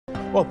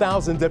Well,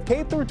 thousands of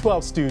K through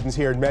 12 students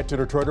here in Metro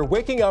Detroit are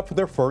waking up for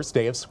their first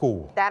day of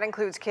school. That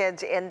includes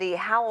kids in the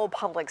Howell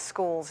Public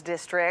Schools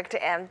district,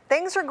 and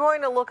things are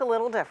going to look a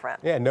little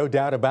different. Yeah, no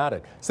doubt about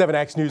it.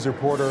 7X News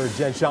reporter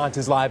Jen Shantz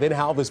is live in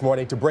Howell this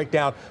morning to break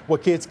down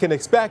what kids can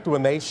expect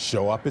when they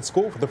show up at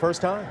school for the first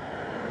time.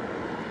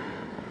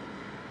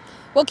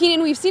 Well,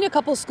 Keenan, we've seen a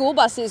couple school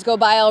buses go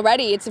by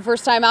already. It's the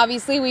first time,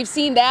 obviously, we've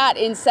seen that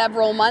in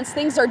several months.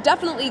 Things are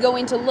definitely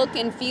going to look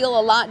and feel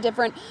a lot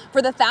different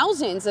for the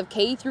thousands of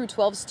K through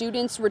 12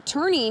 students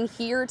returning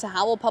here to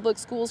Howell Public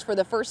Schools for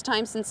the first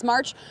time since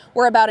March.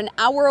 We're about an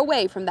hour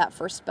away from that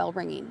first bell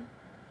ringing.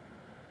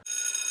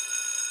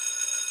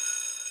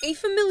 A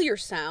familiar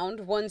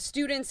sound, one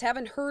students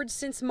haven't heard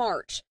since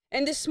March.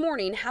 And this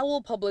morning,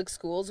 Howell Public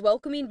Schools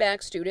welcoming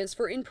back students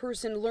for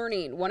in-person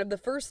learning, one of the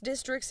first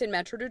districts in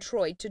Metro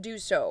Detroit to do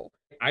so.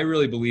 I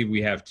really believe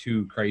we have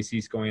two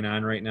crises going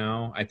on right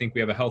now. I think we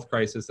have a health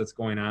crisis that's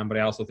going on, but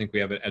I also think we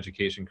have an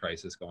education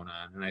crisis going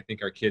on. And I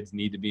think our kids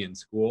need to be in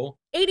school.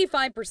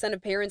 85%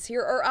 of parents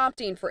here are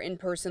opting for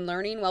in-person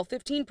learning, while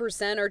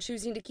 15% are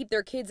choosing to keep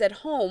their kids at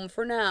home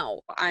for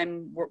now.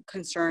 I'm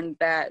concerned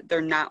that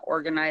they're not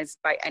organized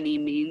by any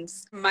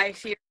means. My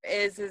fear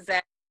is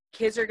that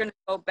kids are going to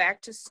go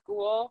back to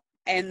school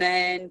and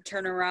then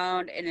turn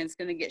around and it's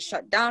going to get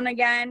shut down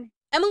again.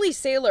 Emily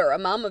Saylor, a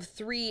mom of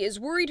 3, is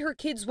worried her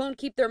kids won't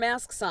keep their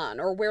masks on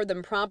or wear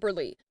them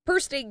properly.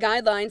 Per state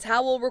guidelines,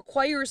 Howell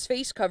requires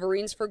face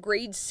coverings for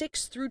grades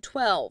 6 through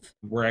 12.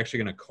 We're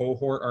actually going to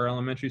cohort our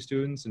elementary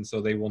students, and so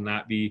they will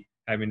not be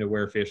having to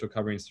wear facial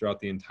coverings throughout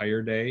the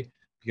entire day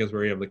because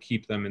we're able to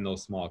keep them in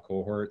those small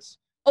cohorts.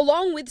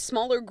 Along with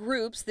smaller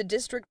groups, the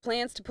district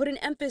plans to put an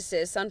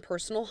emphasis on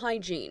personal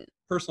hygiene.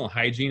 Personal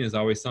hygiene is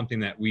always something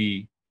that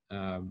we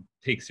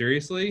take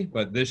seriously,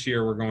 but this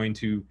year we're going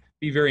to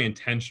be very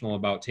intentional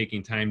about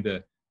taking time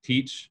to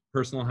teach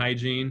personal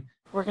hygiene.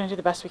 We're going to do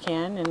the best we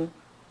can and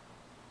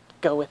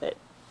go with it,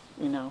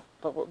 you know.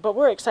 But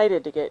we're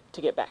excited to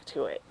get back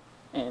to it,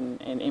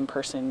 and in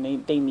person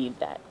they need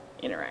that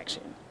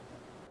interaction.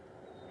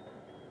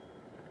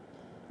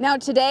 Now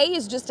today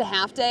is just a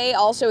half day.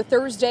 Also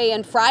Thursday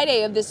and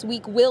Friday of this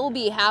week will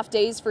be half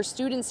days for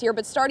students here,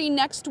 but starting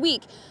next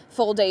week,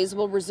 full days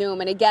will resume.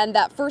 And again,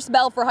 that first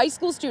bell for high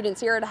school students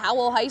here at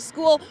Howell High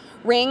School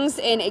rings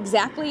in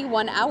exactly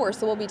 1 hour.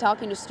 So we'll be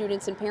talking to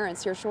students and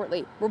parents here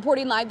shortly.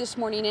 Reporting live this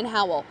morning in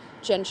Howell,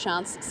 Jen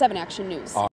Shantz, 7 Action News.